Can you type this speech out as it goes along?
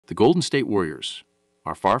The Golden State Warriors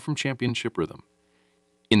are far from championship rhythm.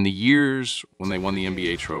 In the years when they won the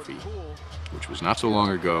NBA trophy, which was not so long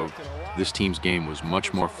ago, this team's game was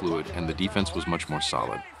much more fluid and the defense was much more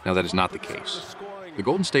solid. Now that is not the case. The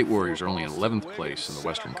Golden State Warriors are only in 11th place in the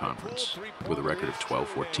Western Conference with a record of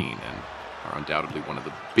 12-14 and are undoubtedly one of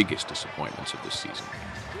the biggest disappointments of this season.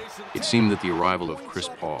 It seemed that the arrival of Chris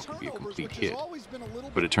Paul could be a complete hit,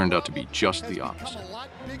 but it turned out to be just the opposite.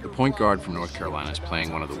 The point guard from North Carolina is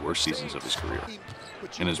playing one of the worst seasons of his career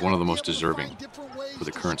and is one of the most deserving for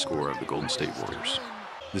the current score of the Golden State Warriors.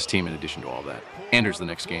 This team, in addition to all that, enters the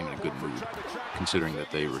next game in a good mood, considering that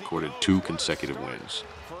they recorded 2 consecutive wins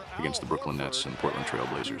against the Brooklyn Nets and Portland Trail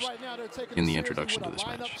Blazers in the introduction to this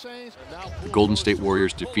match. The Golden State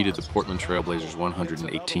Warriors defeated the Portland Trail Blazers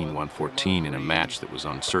 118-114 in a match that was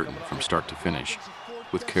uncertain from start to finish,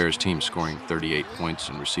 with Kerr's team scoring 38 points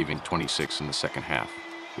and receiving 26 in the second half,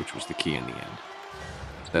 which was the key in the end.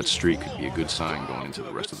 That streak could be a good sign going into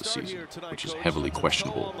the rest of the season, which is heavily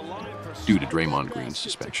questionable due to Draymond Green's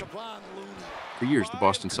suspension. For years, the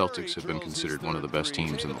Boston Celtics have been considered one of the best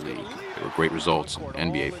teams in the league. There were great results in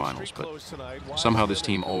NBA Finals, but somehow this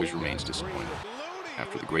team always remains disappointed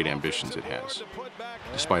after the great ambitions it has.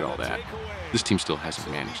 Despite all that, this team still hasn't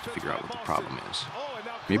managed to figure out what the problem is.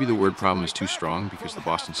 Maybe the word problem is too strong because the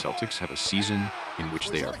Boston Celtics have a season in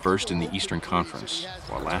which they are first in the Eastern Conference,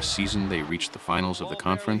 while last season they reached the finals of the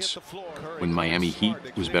conference when Miami Heat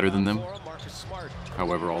was better than them.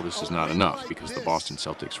 However, all this is not enough because the Boston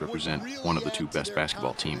Celtics represent one of the 2 best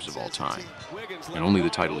basketball teams of all time, and only the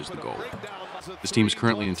title is the goal. This team is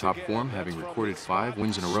currently in top form, having recorded 5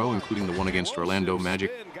 wins in a row, including the one against Orlando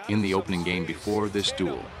Magic in the opening game before this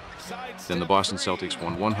duel. Then the Boston Celtics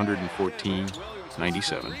won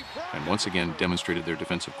 114-97, and once again demonstrated their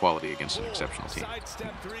defensive quality against an exceptional team.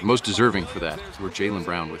 The most deserving for that were Jaylen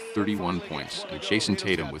Brown with 31 points and Jason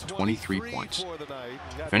Tatum with 23 points.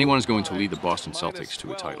 If anyone is going to lead the Boston Celtics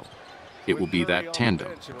to a title, it will be that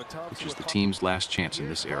tandem, which is the team's last chance in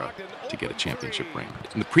this era to get a championship ring.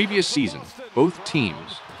 In the previous season, both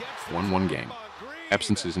teams won 1 game.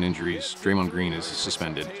 Absences and injuries, Draymond Green is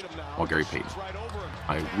suspended, while Gary Payton.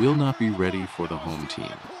 I will not be ready for the home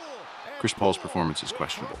team. Chris Paul's performance is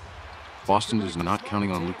questionable. Boston is not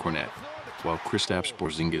counting on Luke Cornett, while Kristaps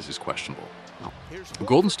Porzingis is questionable. The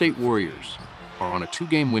Golden State Warriors are on a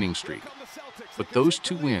 2-game winning streak, but those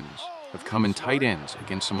 2 wins have come in tight ends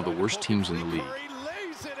against some of the worst teams in the league.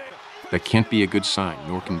 That can't be a good sign,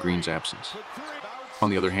 nor can Green's absence. On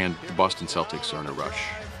the other hand, the Boston Celtics are in a rush.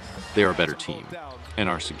 They are a better team, and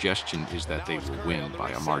our suggestion is that they will win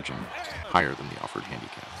by a margin higher than the offered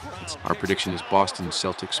handicap. Our prediction is Boston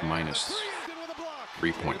Celtics minus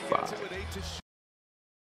 3.5.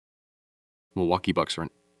 Milwaukee Bucks are in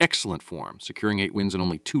excellent form, securing 8 wins and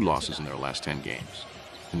only 2 losses in their last 10 games.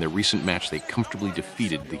 In their recent match, they comfortably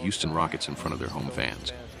defeated the Houston Rockets in front of their home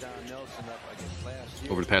fans.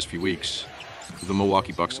 Over the past few weeks, the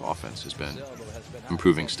Milwaukee Bucks offense has been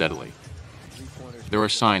improving steadily. There are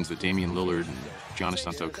signs that Damian Lillard and Giannis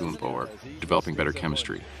Antetokounmpo are developing better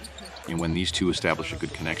chemistry, and when these 2 establish a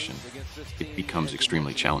good connection, it becomes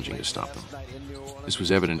extremely challenging to stop them. This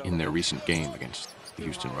was evident in their recent game against the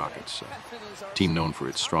Houston Rockets, a team known for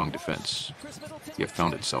its strong defense, yet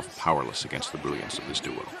found itself powerless against the brilliance of this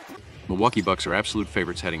duo. Milwaukee Bucks are absolute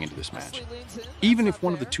favorites heading into this match. Even if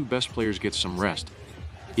one of the 2 best players gets some rest,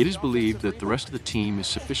 it is believed that the rest of the team is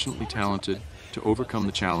sufficiently talented to overcome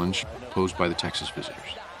the challenge posed by the Texas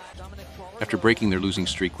visitors. After breaking their losing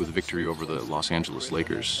streak with a victory over the Los Angeles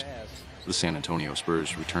Lakers, the San Antonio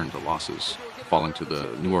Spurs returned to losses, falling to the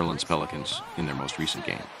New Orleans Pelicans in their most recent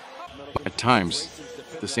game. At times,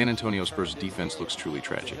 the San Antonio Spurs defense looks truly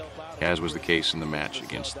tragic, as was the case in the match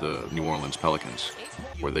against the New Orleans Pelicans,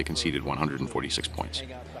 where they conceded 146 points.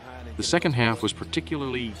 The second half was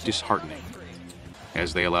particularly disheartening,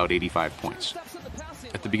 as they allowed 85 points.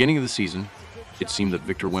 At the beginning of the season, it seemed that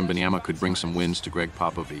Victor Wembanyama could bring some wins to Greg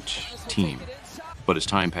Popovich's team, but as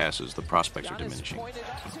time passes, the prospects are diminishing.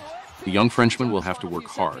 The young Frenchman will have to work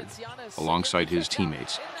hard, alongside his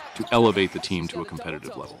teammates, to elevate the team to a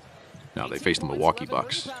competitive level. Now, they face the Milwaukee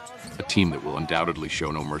Bucks, a team that will undoubtedly show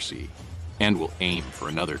no mercy and will aim for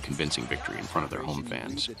another convincing victory in front of their home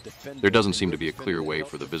fans. There doesn't seem to be a clear way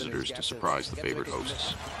for the visitors to surprise the favored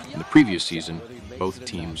hosts. In the previous season, both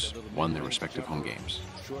teams won their respective home games.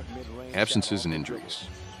 Absences and injuries.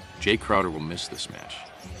 Jay Crowder will miss this match.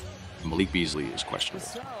 Malik Beasley is questionable.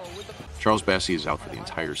 Charles Bassey is out for the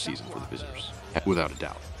entire season for the visitors, without a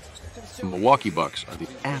doubt. The Milwaukee Bucks are the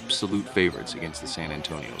absolute favorites against the San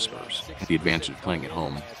Antonio Spurs. The advantage of playing at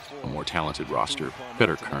home, a more talented roster,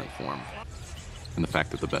 better current form. and the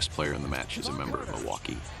fact that the best player in the match is a member of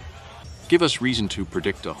Milwaukee give us reason to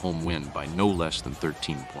predict a home win by no less than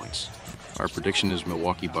 13 points. Our prediction is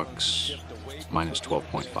Milwaukee Bucks minus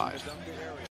 12.5.